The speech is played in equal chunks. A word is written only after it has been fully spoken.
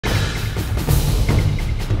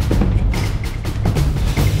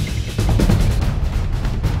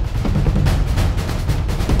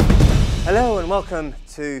welcome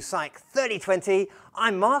to PSYC3020.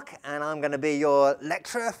 I'm Mark and I'm going to be your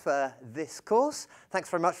lecturer for this course. Thanks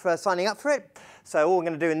very much for signing up for it. So all we're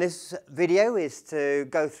going to do in this video is to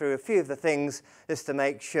go through a few of the things just to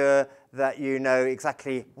make sure that you know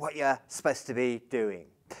exactly what you're supposed to be doing.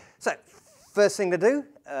 So first thing to do,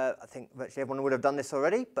 I think virtually everyone would have done this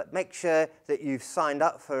already, but make sure that you've signed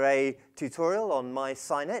up for a tutorial on my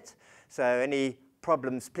SciNet. So any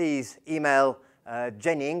problems, please email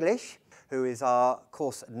Jenny English, who is our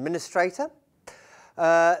course administrator.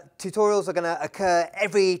 Tutorials are going to occur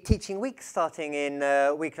every teaching week, starting in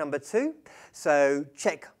week number 2. So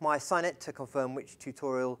check my SciNet to confirm which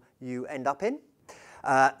tutorial you end up in.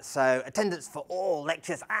 So attendance for all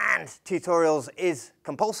lectures and tutorials is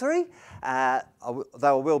compulsory. Though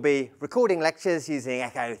I will be recording lectures using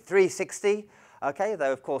Echo 360. Okay,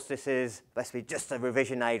 though of course this is basically just a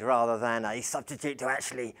revision aid rather than a substitute to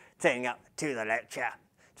actually turning up to the lecture.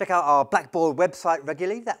 Check out our Blackboard website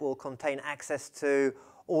regularly. That will contain access to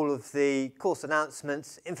all of the course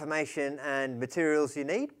announcements, information and materials you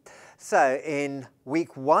need. So in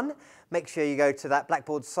week 1, make sure you go to that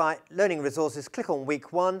Blackboard site, Learning Resources, click on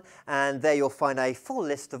week 1, and there you'll find a full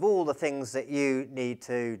list of all the things that you need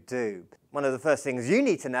to do. One of the first things you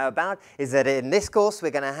need to know about is that in this course we're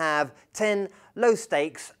going to have 10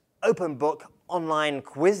 low-stakes, open-book online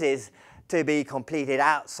quizzes to be completed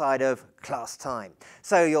outside of class time.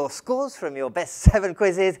 So your scores from your best 7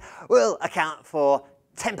 quizzes will account for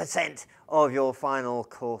 10% of your final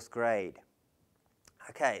course grade.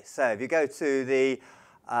 Okay, so if you go to the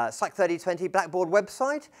PSYC3020 Blackboard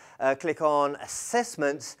website, click on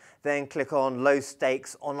Assessments, then click on Low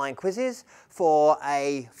Stakes Online Quizzes for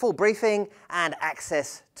a full briefing and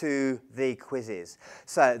access to the quizzes.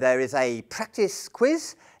 So there is a practice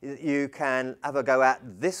quiz you can have a go at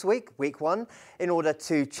this week, week 1, in order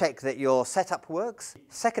to check that your setup works.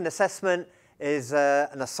 Second assessment is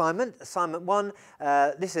an assignment, assignment 1.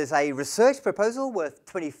 This is a research proposal worth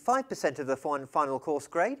 25% of the final course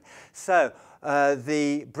grade. So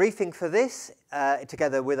the briefing for this,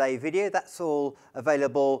 together with a video, that's all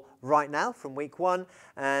available right now from week 1.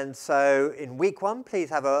 And so in week 1, please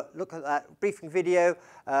have a look at that briefing video,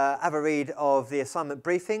 have a read of the assignment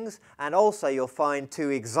briefings, and also you'll find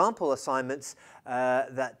 2 example assignments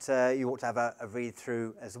that you ought to have a read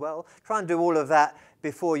through as well. Try and do all of that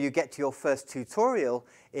before you get to your first tutorial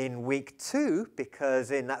in week 2, because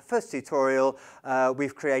in that first tutorial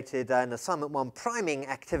we've created an assignment 1 priming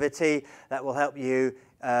activity that will help you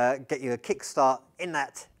get you a kickstart in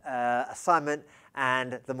that assignment,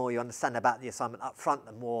 and the more you understand about the assignment up front,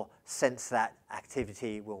 the more sense that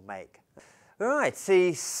activity will make. All right,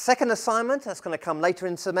 the second assignment, that's going to come later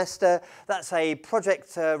in semester. That's a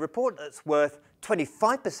project report that's worth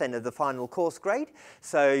 25% of the final course grade.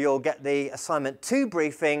 So you'll get the assignment 2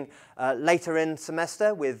 briefing later in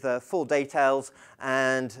semester with full details,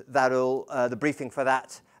 and that'll the briefing for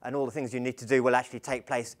that and all the things you need to do will actually take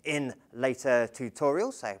place in later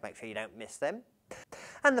tutorials, so make sure you don't miss them.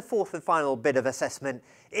 And the fourth and final bit of assessment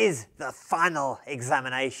is the final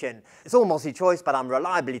examination. It's all multi-choice, but I'm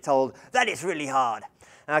reliably told that it's really hard.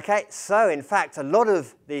 Okay, so in fact, a lot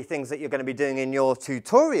of the things that you're going to be doing in your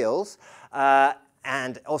tutorials,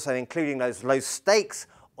 and also including those low stakes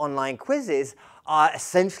online quizzes, are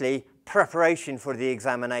essentially preparation for the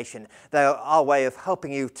examination. They're our way of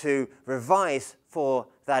helping you to revise for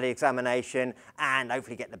that examination and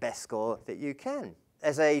hopefully get the best score that you can.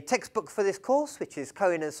 There's a textbook for this course, which is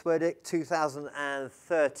Cohen and Swerdick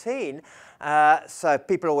 2013. So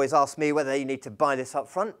people always ask me whether you need to buy this up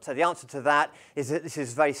front. So the answer to that is that this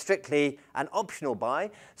is very strictly an optional buy.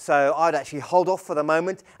 So I'd actually hold off for the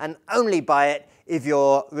moment and only buy it if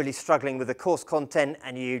you're really struggling with the course content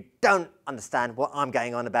and you don't understand what I'm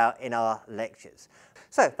going on about in our lectures.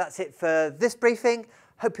 So that's it for this briefing.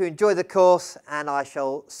 Hope you enjoy the course, and I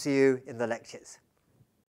shall see you in the lectures.